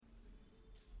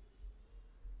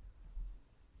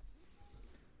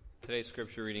Today's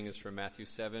scripture reading is from Matthew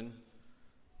 7,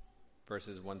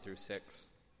 verses 1 through 6.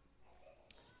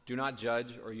 Do not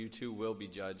judge, or you too will be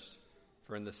judged.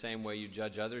 For in the same way you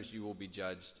judge others, you will be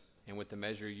judged. And with the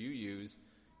measure you use,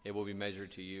 it will be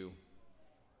measured to you.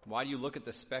 Why do you look at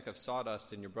the speck of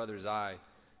sawdust in your brother's eye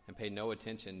and pay no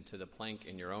attention to the plank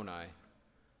in your own eye?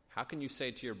 How can you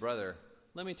say to your brother,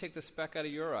 let me take the speck out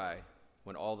of your eye,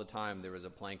 when all the time there is a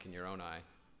plank in your own eye?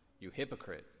 You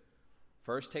hypocrite!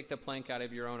 First take the plank out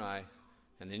of your own eye,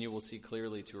 and then you will see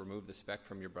clearly to remove the speck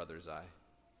from your brother's eye.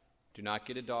 Do not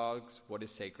get at dogs what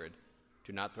is sacred.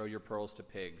 Do not throw your pearls to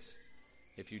pigs.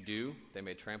 If you do, they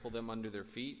may trample them under their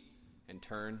feet and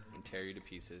turn and tear you to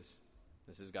pieces.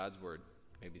 This is God's word.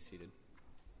 You may be seated.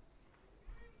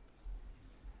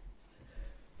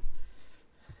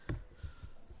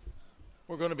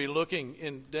 We're going to be looking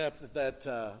in depth at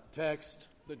that text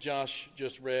that Josh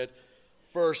just read.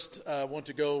 First, I want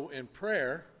to go in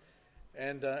prayer.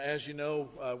 And as you know,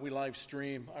 we live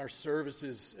stream our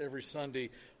services every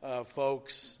Sunday.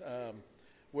 Folks,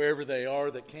 wherever they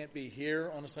are that can't be here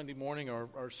on a Sunday morning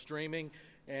are streaming.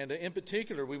 And in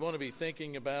particular, we want to be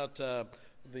thinking about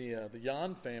the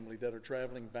Yan family that are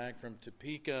traveling back from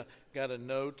Topeka. Got a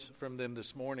note from them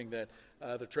this morning that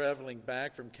they're traveling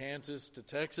back from Kansas to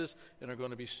Texas and are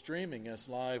going to be streaming us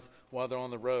live while they're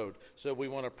on the road. So we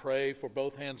want to pray for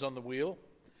both hands on the wheel,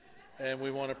 and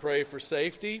we want to pray for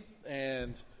safety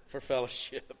and for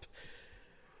fellowship.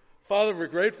 Father, we're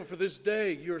grateful for this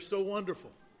day. You are so wonderful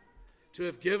to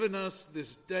have given us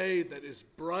this day that is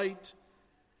bright,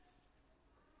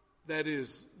 that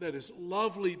is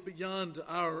lovely beyond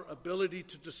our ability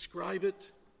to describe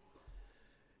it.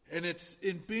 And it's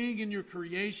in being in your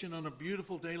creation on a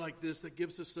beautiful day like this that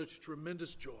gives us such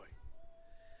tremendous joy.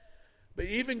 But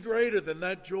even greater than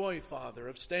that joy, Father,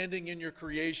 of standing in your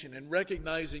creation and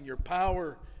recognizing your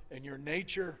power and your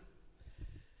nature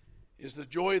is the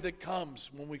joy that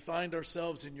comes when we find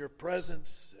ourselves in your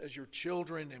presence as your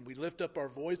children and we lift up our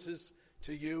voices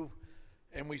to you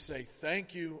and we say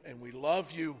thank you and we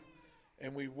love you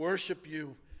and we worship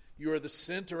you. You are the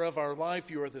center of our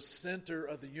life. You are the center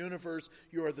of the universe.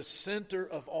 You are the center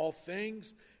of all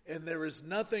things, and there is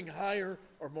nothing higher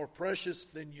or more precious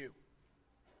than you.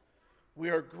 We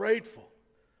are grateful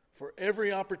for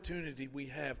every opportunity we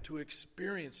have to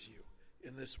experience you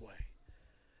in this way.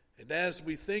 And as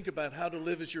we think about how to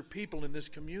live as your people in this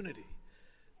community,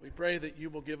 we pray that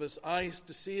you will give us eyes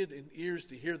to see it and ears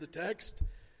to hear the text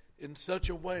in such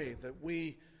a way that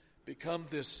we become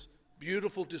this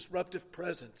beautiful, disruptive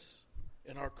presence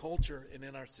in our culture and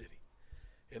in our city.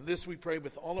 And this we pray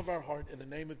with all of our heart in the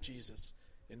name of Jesus.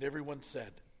 And everyone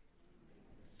said.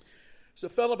 There's a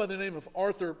fellow by the name of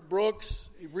Arthur Brooks.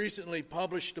 He recently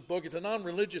published a book. It's a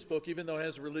non-religious book, even though it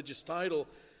has a religious title.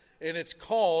 And it's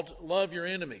called Love Your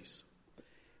Enemies.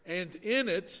 And in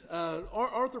it,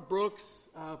 Arthur Brooks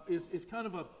is kind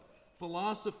of a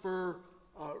philosopher,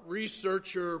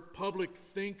 researcher, public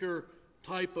thinker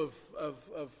type of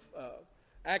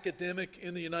academic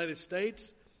in the United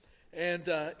States. And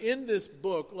in this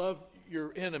book, Love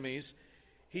Your Enemies,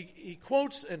 he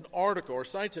quotes an article or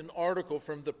cites an article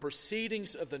from the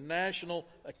Proceedings of the National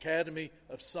Academy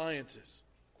of Sciences.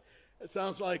 It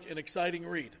sounds like an exciting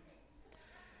read.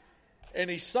 And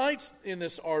he cites in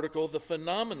this article the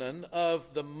phenomenon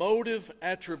of the motive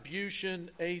attribution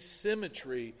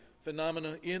asymmetry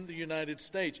phenomena in the United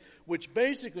States, which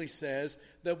basically says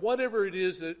that whatever it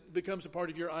is that becomes a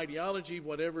part of your ideology,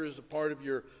 whatever is a part of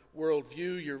your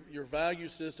worldview, your value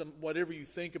system, whatever you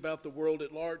think about the world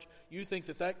at large, you think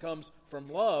that that comes from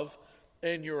love,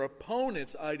 and your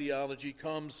opponent's ideology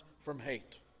comes from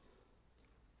hate.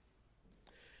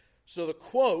 So the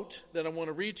quote that I want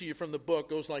to read to you from the book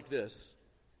goes like this.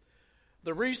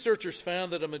 The researchers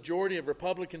found that a majority of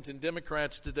Republicans and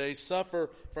Democrats today suffer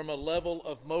from a level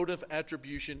of motive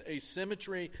attribution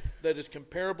asymmetry that is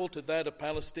comparable to that of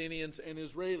Palestinians and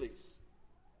Israelis.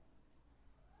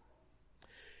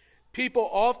 People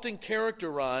often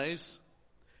characterize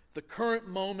the current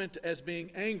moment as being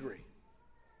angry.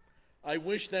 I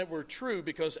wish that were true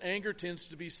because anger tends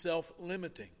to be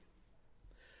self-limiting.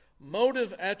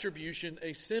 Motive attribution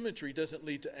asymmetry doesn't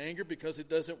lead to anger because it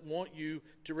doesn't want you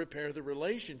to repair the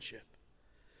relationship.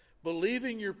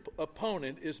 Believing your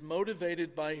opponent is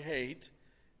motivated by hate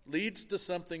leads to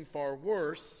something far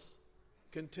worse,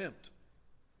 contempt.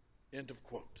 End of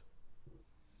quote.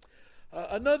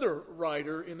 Another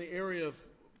writer in the area of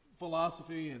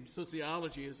philosophy and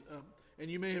sociology is, and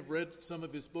you may have read some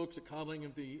of his books, A Coddling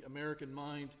of the American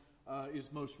Mind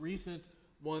is most recent.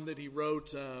 One that he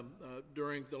wrote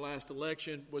during the last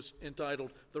election was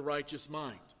entitled The Righteous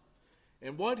Mind.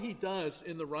 And what he does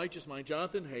in The Righteous Mind,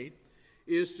 Jonathan Haidt,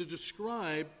 is to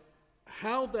describe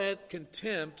how that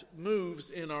contempt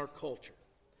moves in our culture.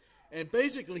 And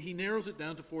basically, he narrows it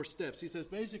down to 4 steps. He says,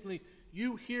 basically,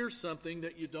 you hear something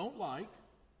that you don't like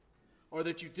or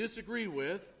that you disagree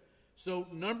with. So,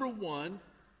 number 1,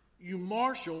 you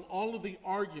marshal all of the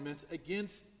arguments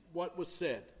against what was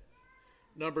said.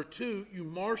 Number 2, you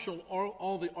marshal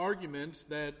all the arguments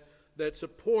that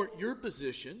support your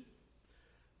position.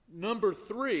 Number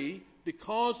 3,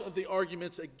 because of the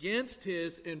arguments against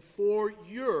his and for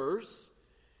yours,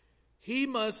 he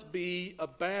must be a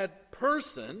bad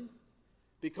person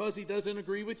because he doesn't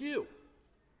agree with you.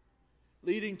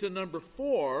 Leading to number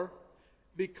 4,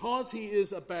 because he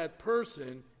is a bad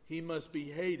person, he must be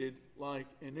hated like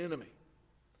an enemy.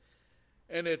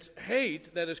 And it's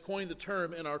hate that has coined the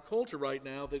term in our culture right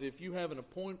now, that if you have an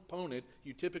opponent,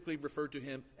 you typically refer to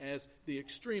him as the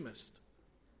extremist.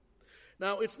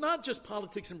 Now, it's not just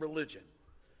politics and religion.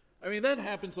 I mean, that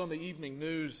happens on the evening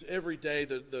news every day,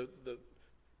 the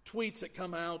tweets that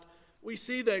come out. We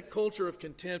see that culture of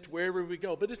contempt wherever we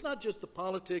go. But it's not just the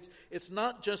politics. It's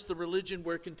not just the religion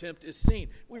where contempt is seen.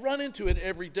 We run into it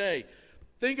every day.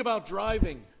 Think about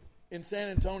driving in San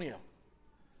Antonio.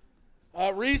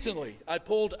 Recently, I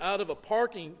pulled out of a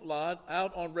parking lot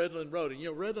out on Redland Road. And,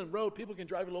 Redland Road, people can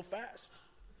drive a little fast.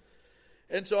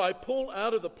 And so I pull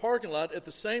out of the parking lot. At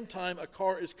the same time, a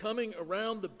car is coming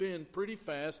around the bend pretty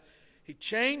fast. He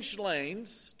changed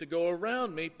lanes to go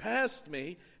around me, past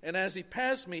me, and as he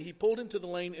passed me, he pulled into the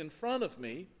lane in front of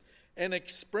me and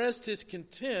expressed his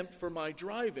contempt for my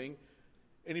driving,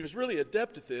 and he was really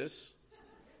adept at this.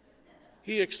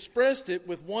 He expressed it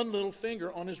with one little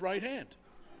finger on his right hand.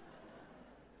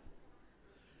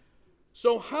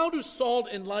 So how do salt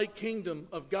and light kingdom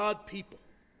of God people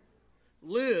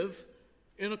live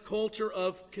in a culture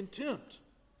of contempt?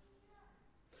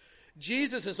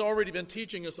 Jesus has already been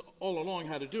teaching us all along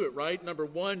how to do it, right? Number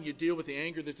 1, you deal with the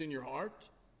anger that's in your heart.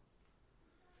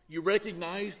 You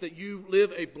recognize that you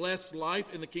live a blessed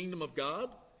life in the kingdom of God.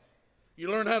 You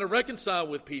learn how to reconcile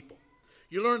with people.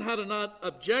 You learn how to not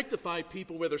objectify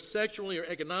people, whether sexually or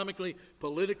economically,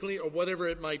 politically, or whatever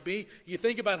it might be. You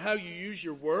think about how you use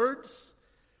your words.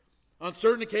 On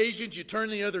certain occasions, you turn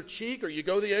the other cheek or you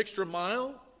go the extra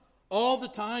mile. All the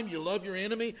time, you love your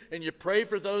enemy and you pray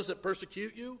for those that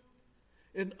persecute you.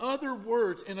 In other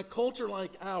words, in a culture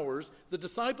like ours, the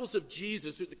disciples of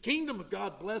Jesus, who the kingdom of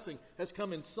God blessing has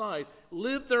come inside,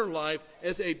 live their life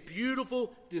as a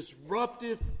beautiful,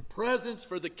 disruptive presence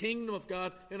for the kingdom of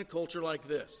God in a culture like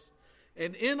this.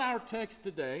 And in our text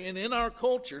today, and in our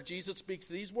culture, Jesus speaks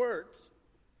these words: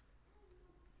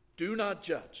 do not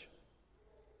judge,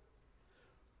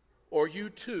 or you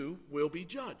too will be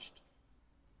judged.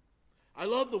 I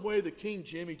love the way the King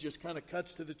Jimmy just kind of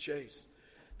cuts to the chase.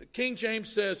 The King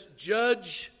James says,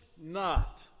 judge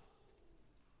not.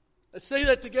 Let's say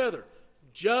that together.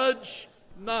 Judge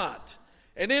not.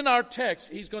 And in our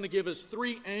text, he's going to give us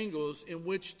 3 angles in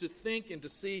which to think and to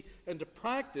see and to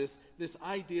practice this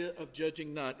idea of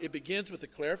judging not. It begins with a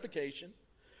clarification.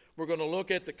 We're going to look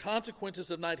at the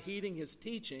consequences of not heeding his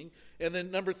teaching. And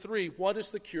then number 3, what is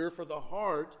the cure for the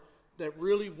heart that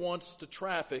really wants to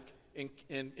traffic in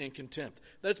contempt?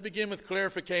 Let's begin with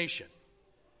clarification.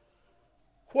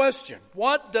 Question: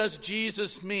 what does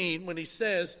Jesus mean when he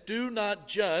says, do not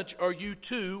judge, or you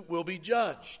too will be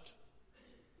judged?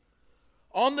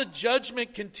 On the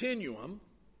judgment continuum,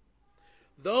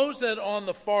 those that on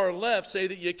the far left say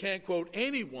that you can't quote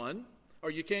anyone,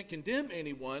 or you can't condemn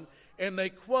anyone, and they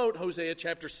quote Hosea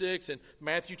chapter 6 and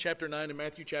Matthew chapter 9 and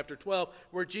Matthew chapter 12,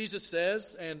 where Jesus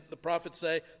says, and the prophets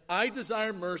say, I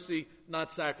desire mercy,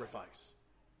 not sacrifice.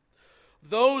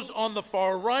 Those on the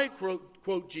far right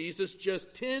quote Jesus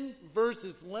just 10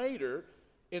 verses later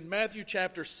in Matthew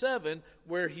chapter 7,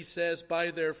 where he says, by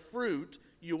their fruit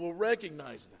you will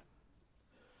recognize them.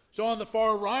 So on the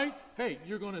far right, hey,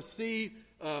 you're going to see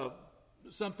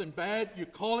something bad, you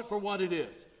call it for what it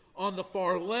is. On the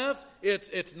far left,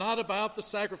 it's not about the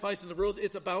sacrifice and the rules,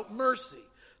 it's about mercy.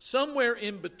 Somewhere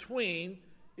in between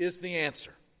is the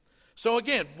answer. So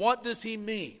again, what does he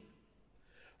mean?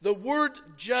 The word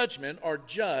judgment or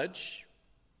judge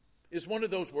is one of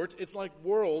those words. It's like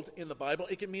world in the Bible.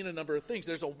 It can mean a number of things.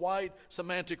 There's a wide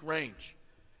semantic range.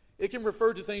 It can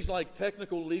refer to things like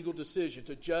technical legal decisions.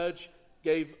 A judge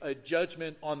gave a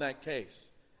judgment on that case.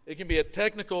 It can be a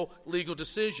technical legal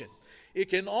decision. It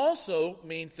can also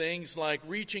mean things like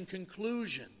reaching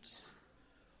conclusions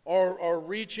or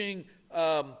reaching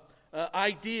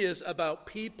ideas about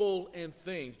people and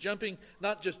things.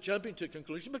 Not just jumping to a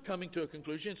conclusion, but coming to a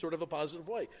conclusion in sort of a positive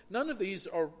way. None of these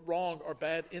are wrong or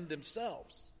bad in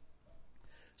themselves.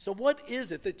 So what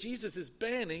is it that Jesus is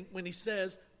banning when he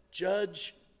says,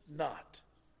 judge not.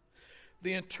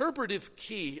 The interpretive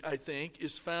key, I think,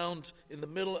 is found in the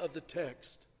middle of the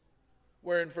text,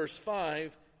 where in verse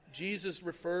 5, Jesus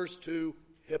refers to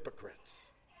hypocrites.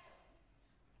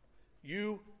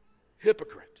 You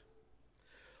hypocrite.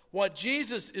 What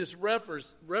Jesus is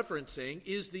referencing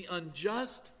is the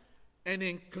unjust and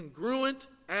incongruent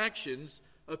actions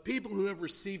of people who have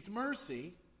received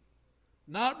mercy,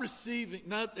 not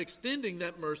extending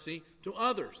that mercy to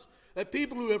others. That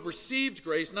people who have received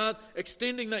grace, not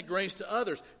extending that grace to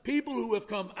others. People who have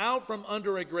come out from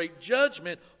under a great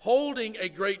judgment, holding a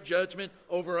great judgment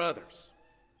over others.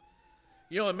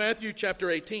 You know, in Matthew chapter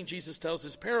 18, Jesus tells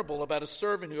his parable about a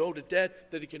servant who owed a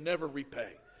debt that he can never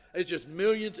repay. It's just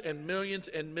millions and millions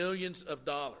and millions of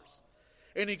dollars.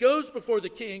 And he goes before the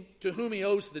king to whom he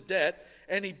owes the debt,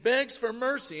 and he begs for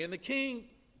mercy. And the king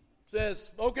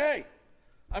says, okay,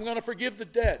 I'm going to forgive the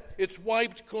debt. It's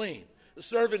wiped clean. The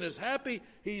servant is happy.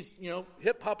 He's,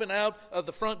 hip-hopping out of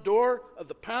the front door of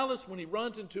the palace when he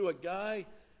runs into a guy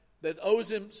that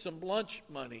owes him some lunch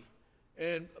money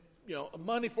and,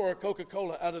 money for a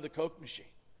Coca-Cola out of the Coke machine.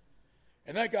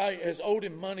 And that guy has owed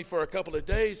him money for a couple of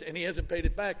days, and he hasn't paid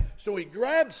it back. So he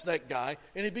grabs that guy,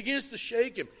 and he begins to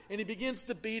shake him, and he begins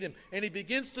to beat him, and he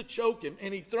begins to choke him,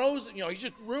 and he throws, he's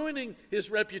just ruining his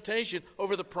reputation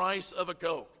over the price of a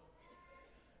Coke.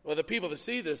 Well, the people that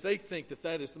see this, they think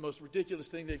that is the most ridiculous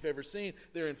thing they've ever seen.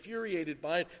 They're infuriated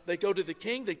by it. They go to the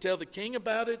king. They tell the king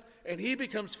about it, and he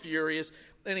becomes furious.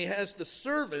 And he has the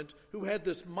servant who had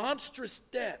this monstrous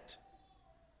debt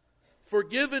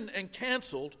forgiven and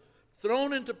canceled,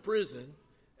 thrown into prison.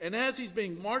 And as he's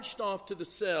being marched off to the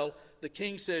cell, the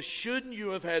king says, shouldn't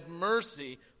you have had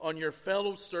mercy on your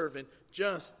fellow servant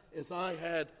just as I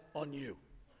had on you?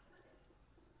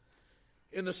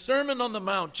 In the Sermon on the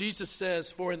Mount, Jesus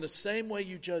says, for in the same way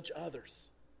you judge others,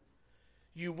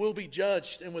 you will be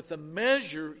judged, and with the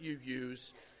measure you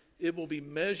use, it will be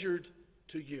measured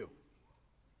to you.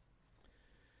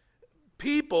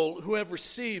 People who have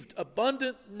received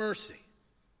abundant mercy,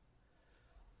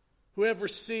 who have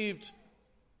received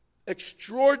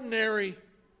extraordinary,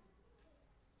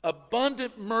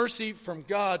 abundant mercy from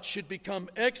God should become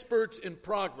experts in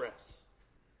progress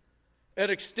at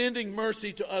extending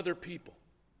mercy to other people.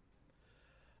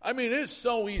 I mean, it is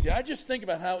so easy. I just think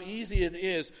about how easy it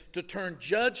is to turn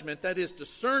judgment, that is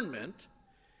discernment,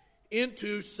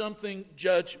 into something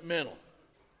judgmental.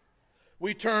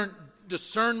 We turn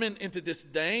discernment into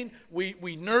disdain.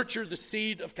 We nurture the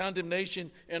seed of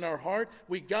condemnation in our heart.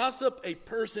 We gossip a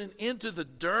person into the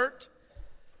dirt.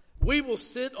 We will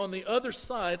sit on the other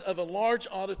side of a large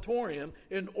auditorium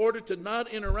in order to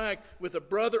not interact with a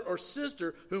brother or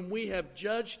sister whom we have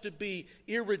judged to be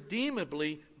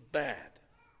irredeemably bad.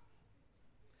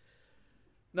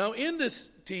 Now, in this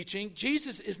teaching,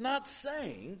 Jesus is not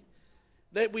saying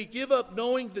that we give up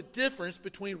knowing the difference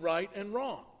between right and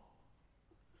wrong.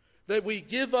 That we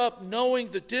give up knowing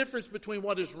the difference between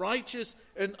what is righteous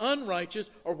and unrighteous,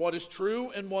 or what is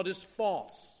true and what is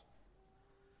false.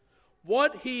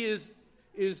 What he is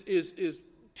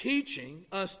teaching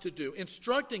us to do,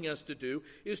 instructing us to do,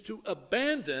 is to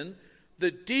abandon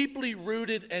the deeply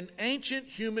rooted and ancient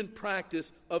human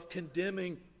practice of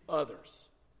condemning others.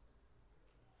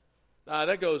 Now,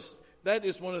 that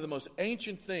is one of the most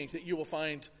ancient things that you will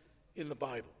find in the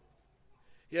Bible.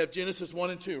 You have Genesis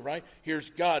 1 and 2, right? Here's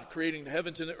God creating the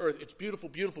heavens and the earth. It's beautiful,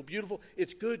 beautiful, beautiful.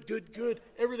 It's good, good, good.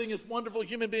 Everything is wonderful.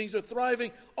 Human beings are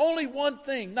thriving. Only one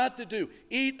thing not to do.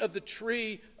 Eat of the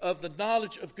tree of the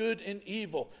knowledge of good and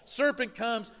evil. Serpent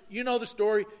comes. You know the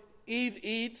story. Eve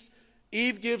eats.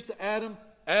 Eve gives to Adam.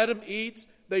 Adam eats.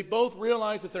 They both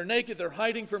realize that they're naked. They're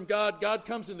hiding from God. God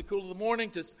comes in the cool of the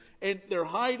morning, and they're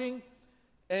hiding,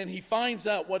 and he finds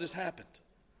out what has happened.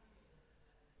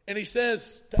 And he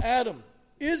says to Adam,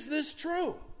 is this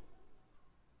true?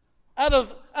 Out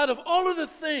of all of the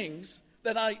things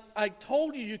that I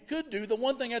told you could do, the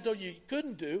one thing I told you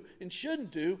couldn't do and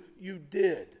shouldn't do, you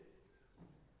did.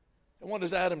 And what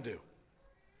does Adam do?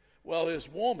 Well, this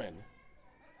woman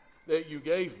that you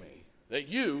gave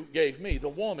me, the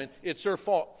woman, it's her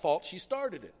fault. She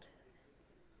started it.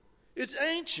 It's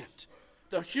ancient.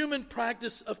 The human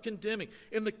practice of condemning.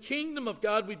 In the kingdom of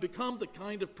God, we become the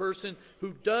kind of person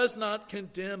who does not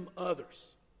condemn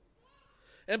others.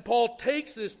 And Paul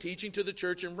takes this teaching to the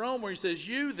church in Rome, where he says,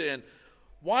 you then,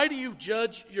 why do you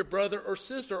judge your brother or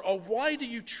sister? Or why do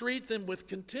you treat them with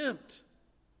contempt?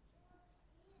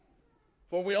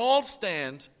 For we all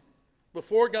stand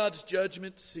before God's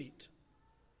judgment seat.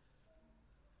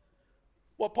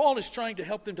 What Paul is trying to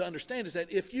help them to understand is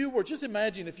that if you were, just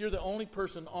imagine if you're the only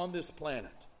person on this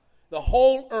planet, The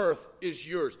whole earth is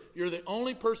yours. You're the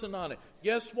only person on it.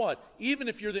 Guess what? Even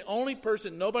if you're the only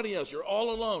person, nobody else, you're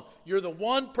all alone, you're the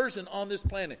one person on this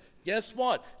planet. Guess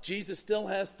what? Jesus still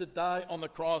has to die on the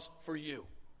cross for you.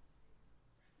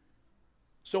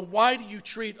 So why do you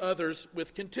treat others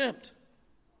with contempt?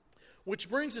 Which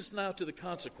brings us now to the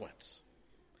consequence.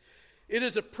 It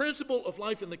is a principle of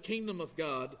life in the kingdom of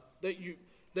God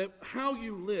that how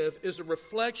you live is a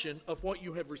reflection of what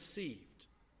you have received.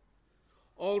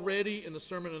 Already in the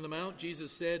Sermon on the Mount,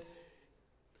 Jesus said,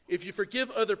 if you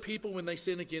forgive other people when they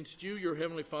sin against you, your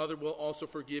heavenly Father will also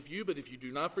forgive you. But if you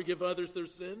do not forgive others their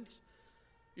sins,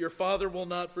 your Father will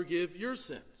not forgive your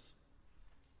sins.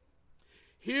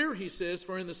 Here he says,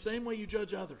 for in the same way you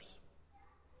judge others,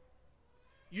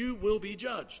 you will be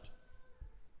judged.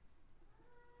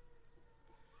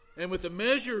 And with the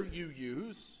measure you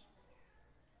use,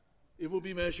 it will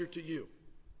be measured to you.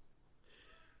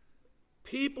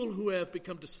 People who have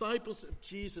become disciples of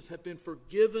Jesus have been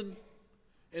forgiven,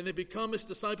 and they become, as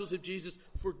disciples of Jesus,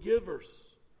 forgivers.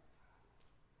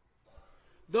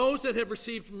 Those that have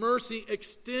received mercy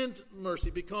extend mercy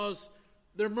because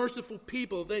they're merciful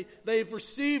people. They've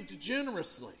received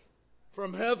generously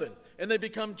from heaven, and they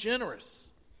become generous.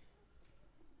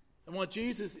 And what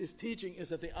Jesus is teaching is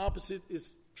that the opposite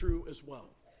is true as well.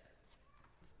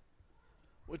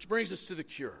 Which brings us to the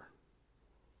cure.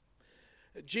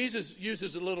 Jesus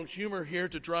uses a little humor here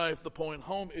to drive the point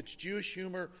home. It's Jewish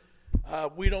humor.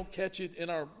 We don't catch it in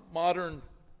our modern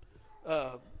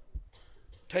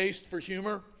taste for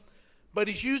humor. But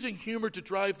he's using humor to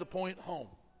drive the point home.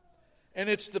 And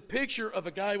it's the picture of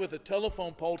a guy with a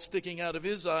telephone pole sticking out of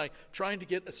his eye trying to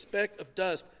get a speck of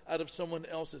dust out of someone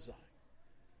else's eye.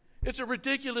 It's a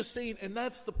ridiculous scene, and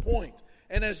that's the point.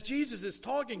 And as Jesus is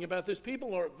talking about this,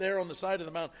 people are there on the side of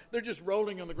the mountain. They're just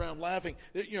rolling on the ground laughing.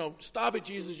 Stop it,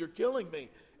 Jesus, you're killing me.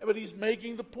 But he's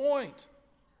making the point.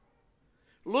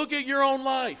 Look at your own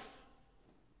life.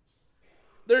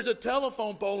 There's a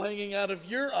telephone pole hanging out of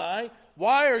your eye.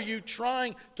 Why are you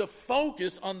trying to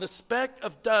focus on the speck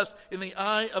of dust in the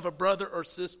eye of a brother or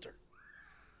sister?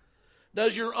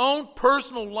 Does your own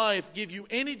personal life give you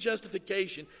any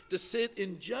justification to sit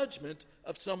in judgment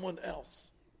of someone else?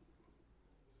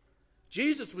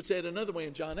 Jesus would say it another way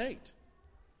in John 8.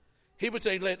 He would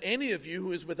say, let any of you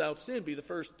who is without sin be the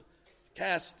first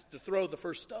to throw the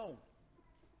first stone.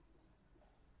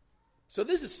 So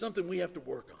this is something we have to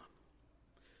work on.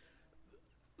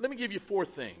 Let me give you 4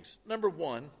 things. Number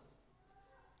 1,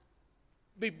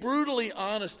 be brutally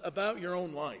honest about your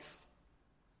own life.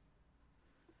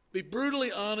 Be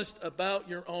brutally honest about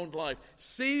your own life.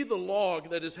 See the log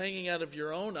that is hanging out of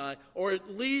your own eye, or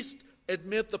at least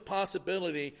admit the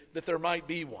possibility that there might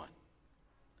be one.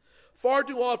 Far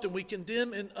too often we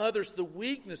condemn in others the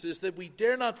weaknesses that we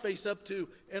dare not face up to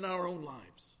in our own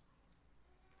lives.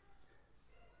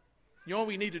 You know what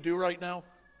we need to do right now?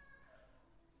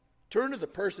 Turn to the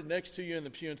person next to you in the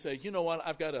pew and say, you know what,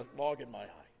 I've got a log in my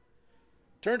eye.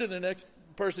 Turn to the next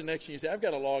person next to you and say, I've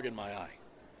got a log in my eye.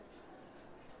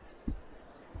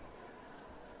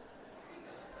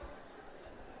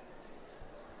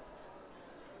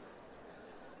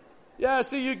 Yeah,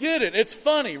 see, you get it. It's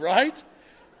funny, right?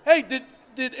 Hey,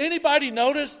 did anybody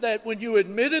notice that when you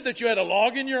admitted that you had a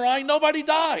log in your eye, nobody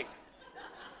died?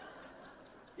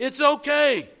 It's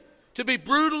okay to be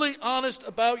brutally honest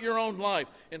about your own life.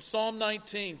 In Psalm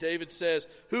 19, David says,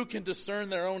 who can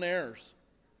discern their own errors?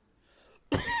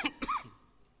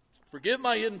 Forgive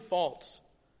my hidden faults.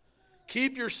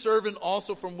 Keep your servant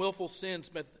also from willful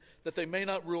sins, that they may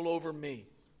not rule over me.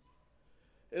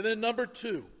 And then number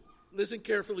 2, listen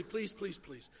carefully, please, please,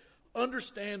 please.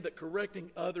 Understand that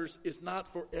correcting others is not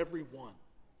for everyone.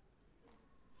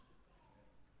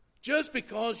 Just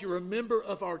because you're a member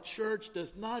of our church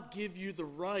does not give you the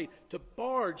right to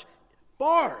barge.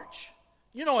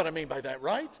 You know what I mean by that,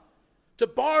 right? To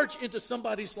barge into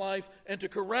somebody's life and to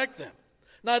correct them.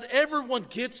 Not everyone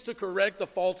gets to correct the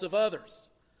faults of others.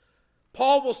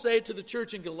 Paul will say to the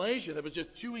church in Galatia that was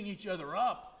just chewing each other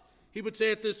up. He would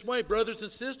say it this way, brothers and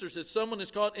sisters, if someone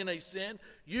is caught in a sin,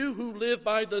 you who live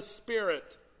by the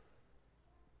Spirit,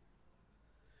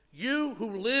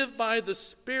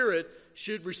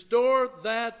 should restore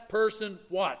that person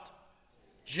what?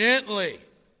 Gently.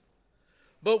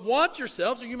 But watch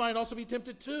yourselves, or you might also be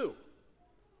tempted too.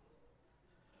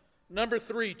 Number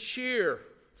 3, cheer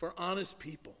for honest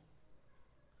people.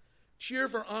 Cheer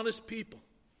for honest people.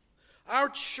 Our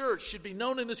church should be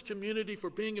known in this community for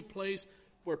being a place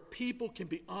where people can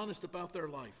be honest about their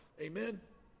life. Amen?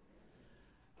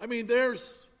 I mean,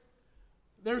 there's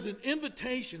an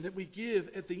invitation that we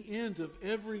give at the end of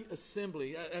every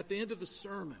assembly, at the end of the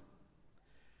sermon.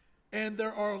 And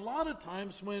there are a lot of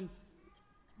times when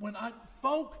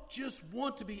folk just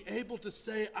want to be able to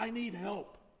say, I need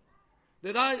help.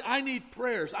 That I need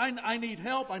prayers. I need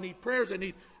help. I need prayers.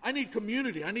 I need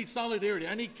community. I need solidarity.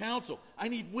 I need counsel. I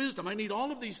need wisdom. I need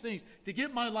all of these things to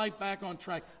get my life back on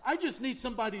track. I just need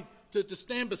somebody to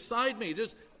stand beside me.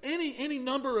 Just any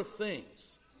number of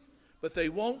things. But they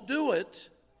won't do it.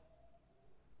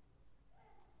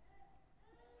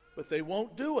 But they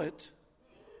won't do it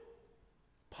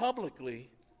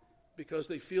publicly because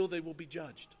they feel they will be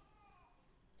judged.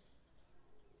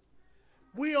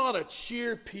 We ought to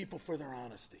cheer people for their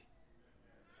honesty.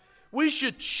 We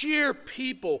should cheer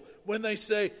people when they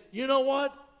say, you know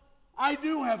what? I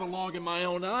do have a log in my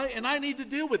own eye, and I need to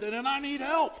deal with it, and I need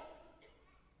help.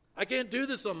 I can't do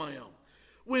this on my own.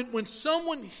 When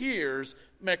someone hears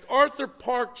MacArthur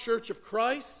Park Church of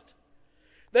Christ,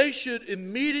 they should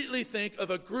immediately think of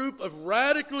a group of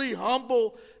radically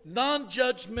humble,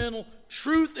 non-judgmental,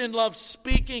 truth in love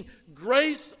speaking,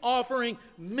 grace offering,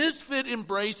 misfit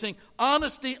embracing,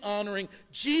 honesty honoring,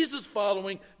 Jesus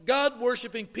following, God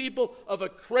worshiping people of a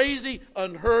crazy,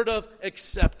 unheard of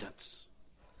acceptance.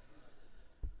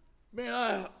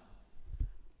 Man,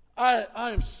 I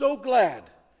am so glad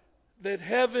that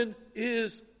heaven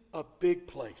is a big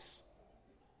place.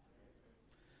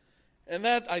 And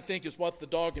that, I think, is what the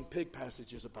dog and pig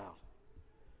passage is about.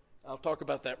 I'll talk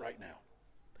about that right now.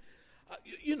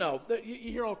 You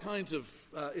hear all kinds of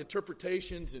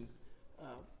interpretations and,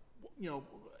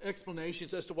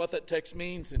 explanations as to what that text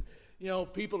means. And,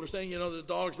 people are saying, the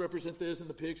dogs represent this and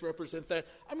the pigs represent that.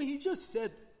 I mean, he just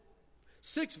said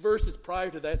 6 verses prior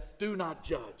to that, do not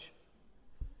judge.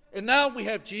 And now we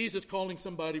have Jesus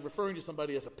referring to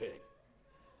somebody as a pig.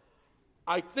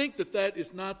 I think that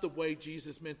is not the way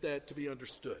Jesus meant that to be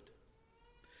understood.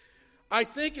 I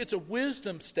think it's a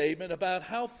wisdom statement about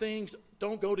how things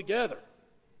don't go together.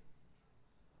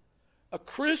 A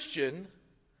Christian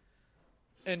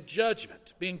and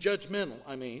judgment, being judgmental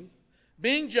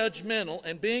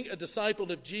and being a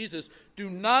disciple of Jesus do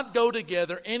not go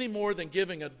together any more than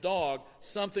giving a dog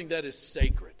something that is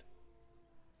sacred.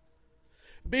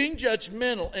 Being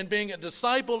judgmental and being a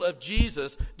disciple of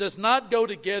Jesus does not go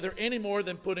together any more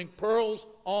than putting pearls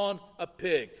on a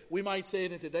pig. We might say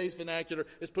it in today's vernacular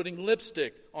as putting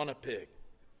lipstick on a pig.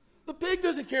 The pig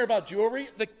doesn't care about jewelry.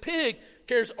 The pig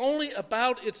cares only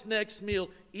about its next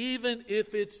meal, even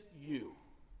if it's you.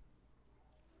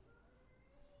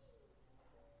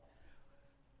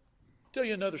 I'll tell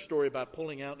you another story about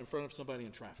pulling out in front of somebody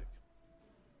in traffic.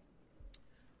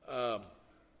 I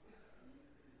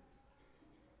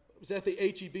was at the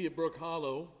H-E-B at Brook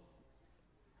Hollow,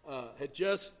 had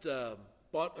just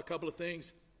bought a couple of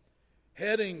things,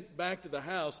 heading back to the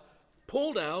house,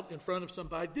 pulled out in front of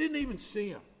somebody, didn't even see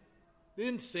him,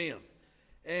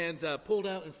 and pulled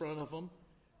out in front of him.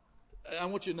 I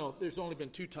want you to know, there's only been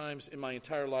 2 times in my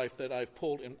entire life that I've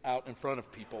pulled out in front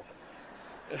of people.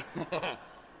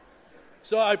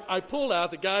 So I pulled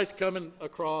out, the guy's coming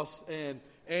across, and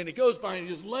he goes by and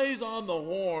he just lays on the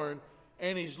horn,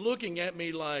 and he's looking at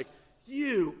me like,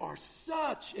 you are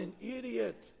such an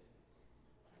idiot.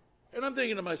 And I'm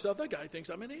thinking to myself, that guy thinks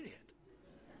I'm an idiot.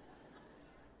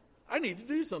 I need to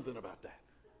do something about that.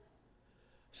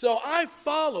 So I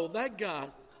followed that guy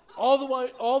all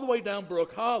the way down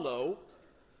Brook Hollow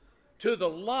to the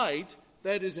light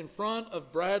that is in front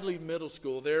of Bradley Middle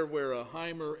School, there where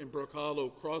Heimer and Brook Hollow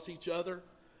cross each other.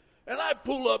 And I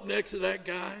pull up next to that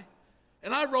guy,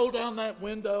 and I roll down that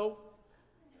window,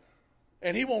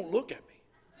 and he won't look at me.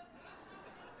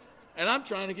 And I'm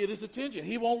trying to get his attention.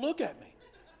 He won't look at me.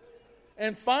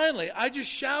 And finally, I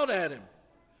just shout at him,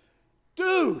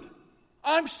 dude,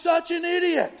 I'm such an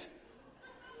idiot.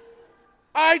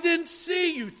 I didn't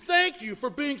see you. Thank you for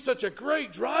being such a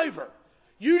great driver.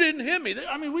 You didn't hit me.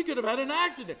 I mean, we could have had an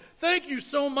accident. Thank you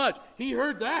so much. He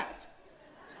heard that.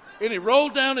 And he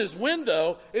rolled down his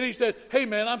window and he said, hey,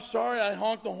 man, I'm sorry I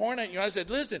honked the horn at you. I said,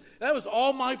 listen, that was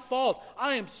all my fault.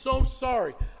 I am so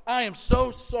sorry. I am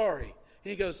so sorry.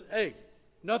 He goes, hey,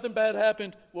 nothing bad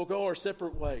happened. We'll go our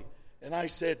separate way. And I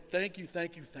said, thank you,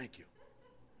 thank you, thank you.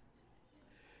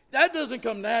 That doesn't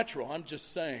come natural, I'm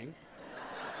just saying.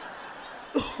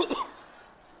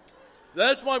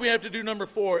 That's why we have to do number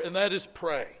 4, and that is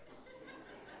pray.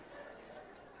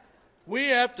 We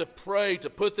have to pray to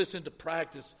put this into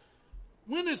practice.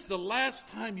 When is the last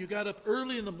time you got up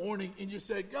early in the morning and you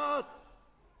said, God,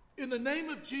 in the name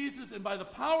of Jesus and by the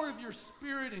power of your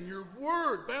Spirit and your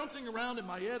word bouncing around in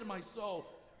my head and my soul,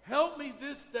 help me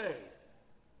this day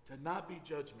to not be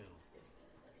judgmental.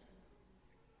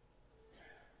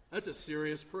 That's a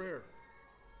serious prayer.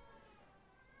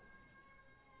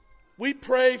 We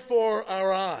pray for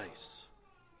our eyes.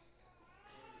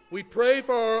 We pray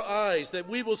for our eyes that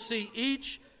we will see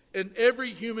each and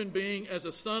every human being as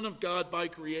a son of God by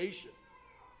creation,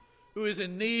 who is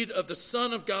in need of the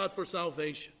Son of God for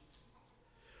salvation.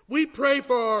 We pray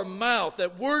for our mouth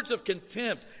that words of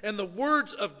contempt and the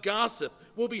words of gossip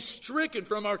will be stricken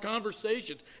from our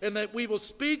conversations, and that we will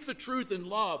speak the truth in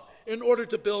love in order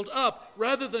to build up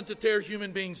rather than to tear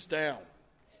human beings down.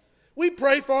 We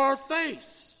pray for our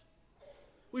face.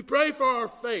 We pray for our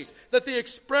face that the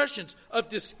expressions of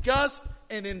disgust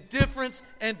and indifference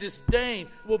and disdain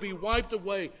will be wiped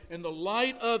away, and the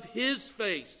light of His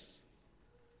face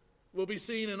will be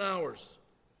seen in ours.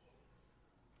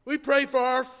 We pray for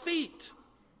our feet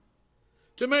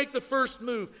to make the first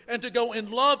move and to go in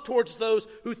love towards those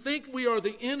who think we are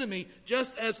the enemy,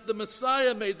 just as the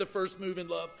Messiah made the first move in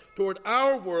love toward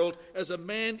our world as a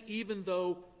man, even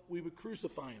though we would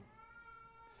crucify Him.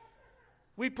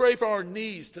 We pray for our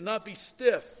knees to not be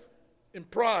stiff in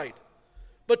pride,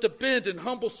 but to bend in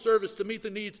humble service to meet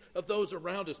the needs of those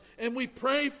around us. And we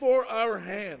pray for our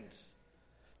hands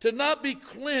to not be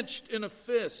clenched in a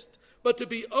fist, but to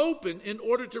be open in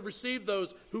order to receive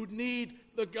those who need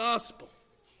the gospel.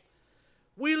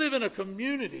 We live in a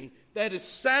community that is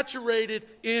saturated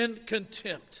in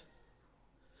contempt.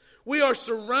 We are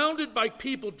surrounded by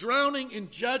people drowning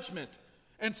in judgment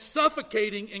and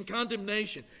suffocating in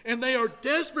condemnation. And they are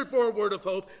desperate for a word of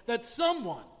hope that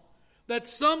someone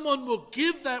will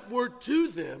give that word to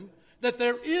them, that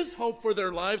there is hope for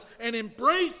their lives, and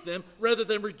embrace them rather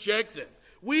than reject them.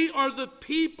 We are the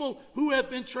people who have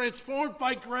been transformed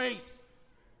by grace.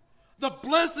 The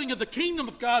blessing of the kingdom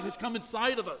of God has come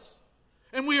inside of us,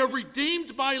 and we are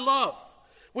redeemed by love.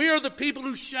 We are the people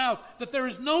who shout that there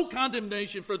is no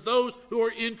condemnation for those who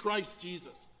are in Christ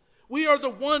Jesus. We are the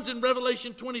ones in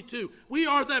Revelation 22. We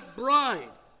are that bride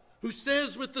who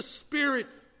says with the Spirit,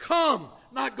 come,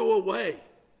 not go away,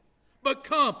 but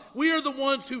come. We are the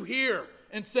ones who hear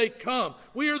and say, come.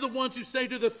 We are the ones who say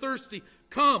to the thirsty,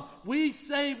 come. We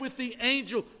say with the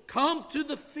angel, come to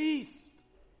the feast.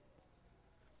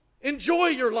 Enjoy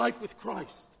your life with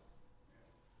Christ.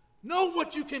 Know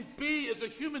what you can be as a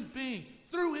human being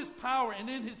through His power and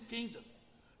in His kingdom.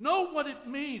 Know what it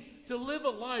means to live a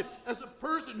life as a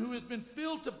person who has been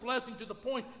filled to blessing to the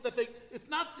point that it's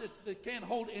not just they can't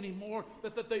hold anymore,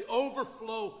 but that they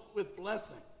overflow with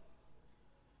blessing.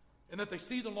 And that they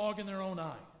see the log in their own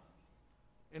eye.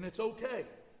 And it's okay.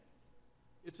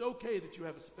 It's okay that you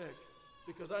have a speck,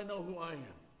 because I know who I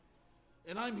am.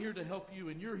 And I'm here to help you,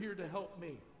 and you're here to help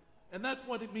me. And that's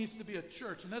what it means to be a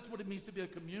church, and that's what it means to be a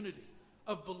community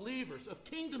of believers, of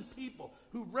kingdom people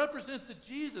who represent the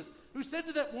Jesus who said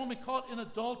to that woman caught in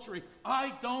adultery,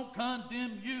 I don't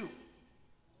condemn you,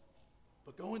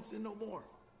 but go and sin no more.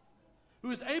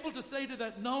 Who is able to say to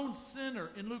that known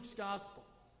sinner in Luke's gospel,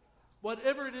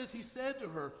 whatever it is he said to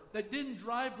her that didn't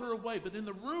drive her away, but in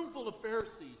the room full of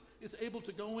Pharisees is able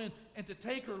to go in and to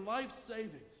take her life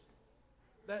savings,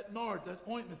 that nard, that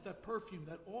ointment, that perfume,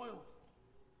 that oil,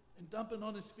 and dump it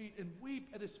on His feet and weep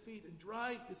at His feet and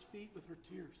dry His feet with her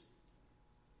tears.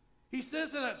 He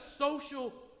says to that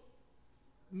social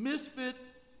misfit,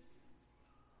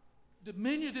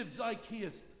 diminutive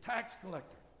Zacchaeus, tax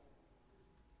collector,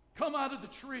 come out of the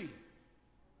tree,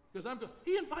 because I'm going.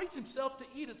 He invites himself to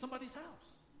eat at somebody's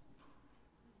house.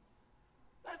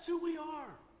 That's who we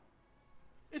are.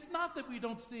 It's not that we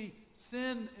don't see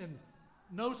sin and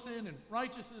no sin and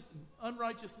righteousness and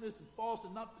unrighteousness and false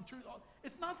and not and truth.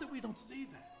 It's not that we don't see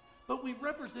that, but we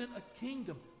represent a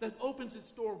kingdom that opens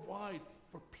its door wide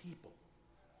for people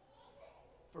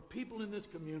in this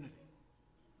community.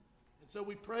 And so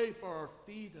we pray for our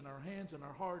feet and our hands and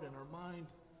our heart and our mind,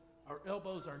 our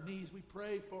elbows, our knees. We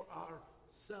pray for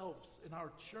ourselves and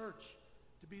our church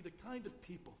to be the kind of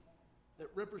people that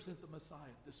represent the Messiah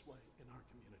this way in our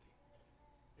community.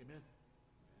 Amen.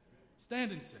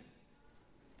 Stand and sing.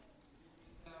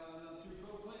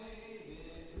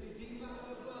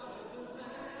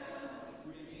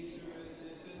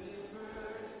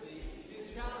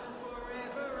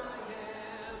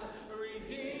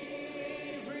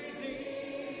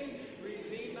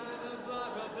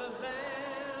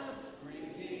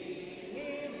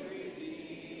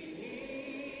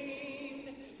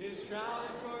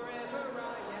 Shouting for